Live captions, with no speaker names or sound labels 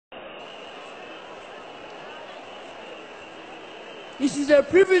It is a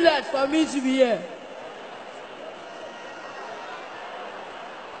privilege for me to be here.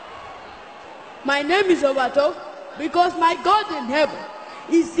 My name is Obato because my God in heaven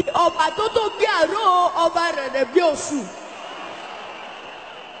is the Obato to be a row over the Biosu.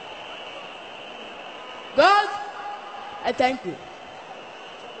 God, I thank you.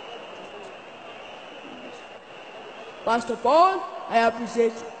 Pastor Paul, I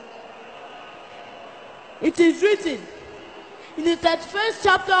appreciate you. It is written in the 31st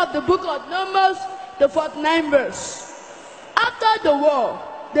chapter of the book of Numbers, the 49th verse. After the war,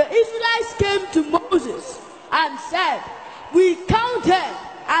 the Israelites came to Moses and said, we counted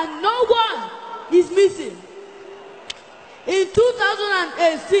and no one is missing. In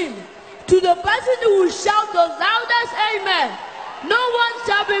 2018, to the person who will shout the loudest amen, no one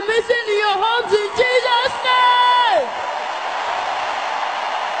shall be missing in your homes in Jesus' name.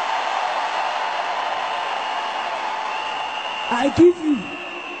 I give you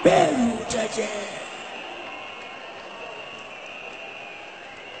Beru Jeje.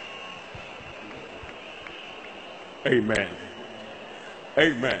 Amen.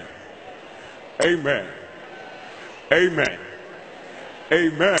 Amen. Amen. Amen.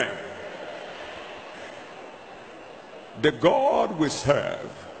 Amen. The God we serve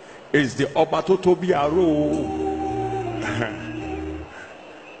is the Obatotobiaro.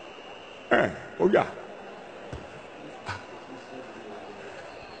 Oh yeah.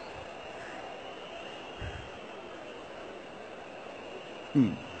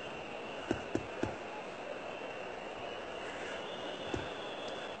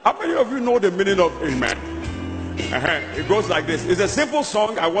 How many of you know the meaning of amen? It goes like this. It's a simple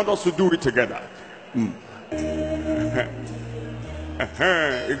song. I want us to do it together.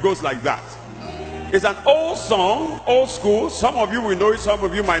 It goes like that. It's an old song, old school. Some of you will know it, some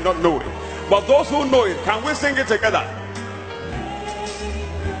of you might not know it. But those who know it, can we sing it together?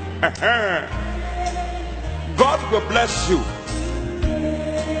 God will bless you.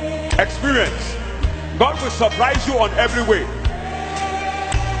 Experience. God will surprise you on every way.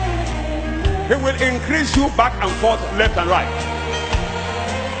 He will increase you back and forth, left and right.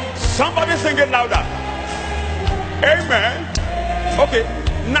 Somebody sing it louder. Amen. Okay,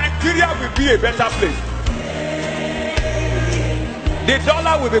 Nigeria will be a better place. The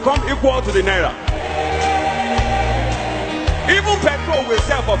dollar will become equal to the naira. Even petrol will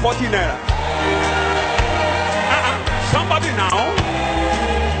sell for 40 naira. Somebody now.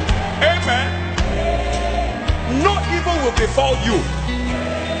 Amen. No evil will befall you.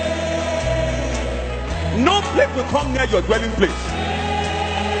 No plague will come near your dwelling place.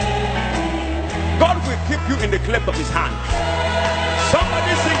 God will keep you in the cleft of his hand.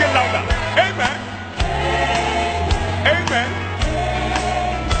 Somebody sing it louder. Amen. Amen.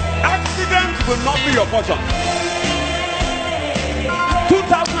 Accidents will not be your portion.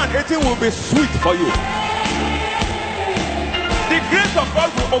 2018 will be sweet for you. The grace of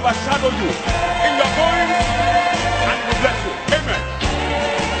God will overshadow you in your going and will bless you. Amen.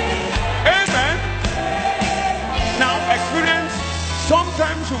 Amen. Now experience,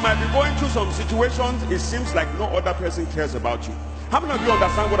 sometimes you might be going through some situations, it seems like no other person cares about you. How many of you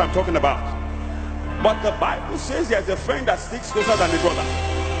understand what I'm talking about? But the Bible says there's a friend that sticks closer than the brother.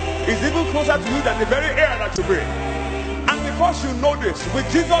 It's even closer to you than the very air that you breathe. And because you know this, with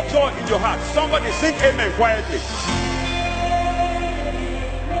Jesus' joy in your heart, somebody sing amen quietly.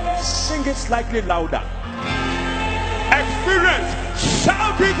 Sing it slightly louder. Experience,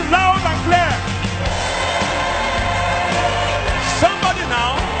 shout it loud and clear. Somebody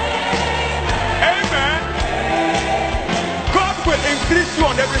now. Amen. God will increase you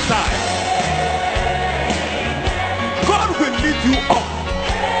on every side. God will lead you up.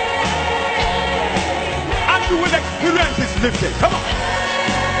 And you will experience his lifting. Come on.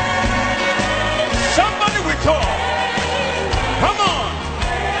 Somebody with joy. Come on.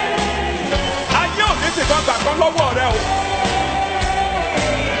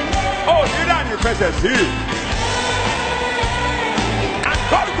 Oh, you don't need presence here. And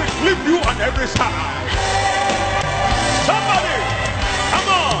God will lift you on every side. Somebody, come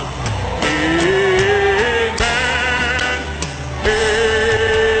on. Amen.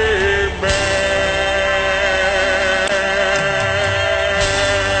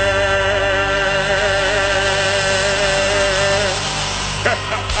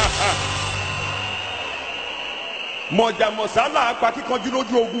 Mọ̀jà mọ̀sálà apá kíkanjú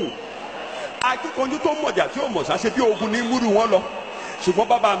lójú ogun. Akíkanjú tó mọ̀jà tí ó mọ̀sá ṣe bí ogun ní múrù wọn lọ. Ṣùgbọ́n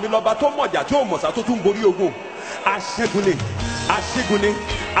bàbá mi lọ́ba tó mọ̀jà tí ó mọ̀sá tó tún borí ogun. Aṣẹ́gun ni, aṣẹ́gun ni,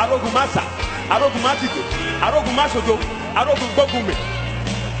 arógun má sà, arógun má tìtò, arógun má ṣojo, arógun gbógun mi.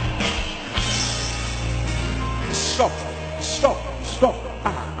 Stop, stop, stop.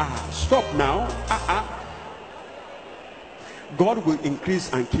 Stop now. God will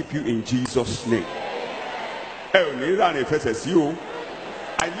increase and keep you in Jesus' name. I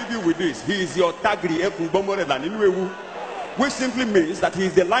leave you with this. He is your tagri, which simply means that he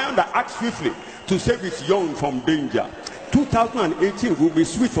is the lion that acts swiftly to save his young from danger. 2018 will be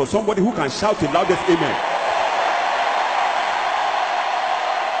sweet for somebody who can shout the loudest amen.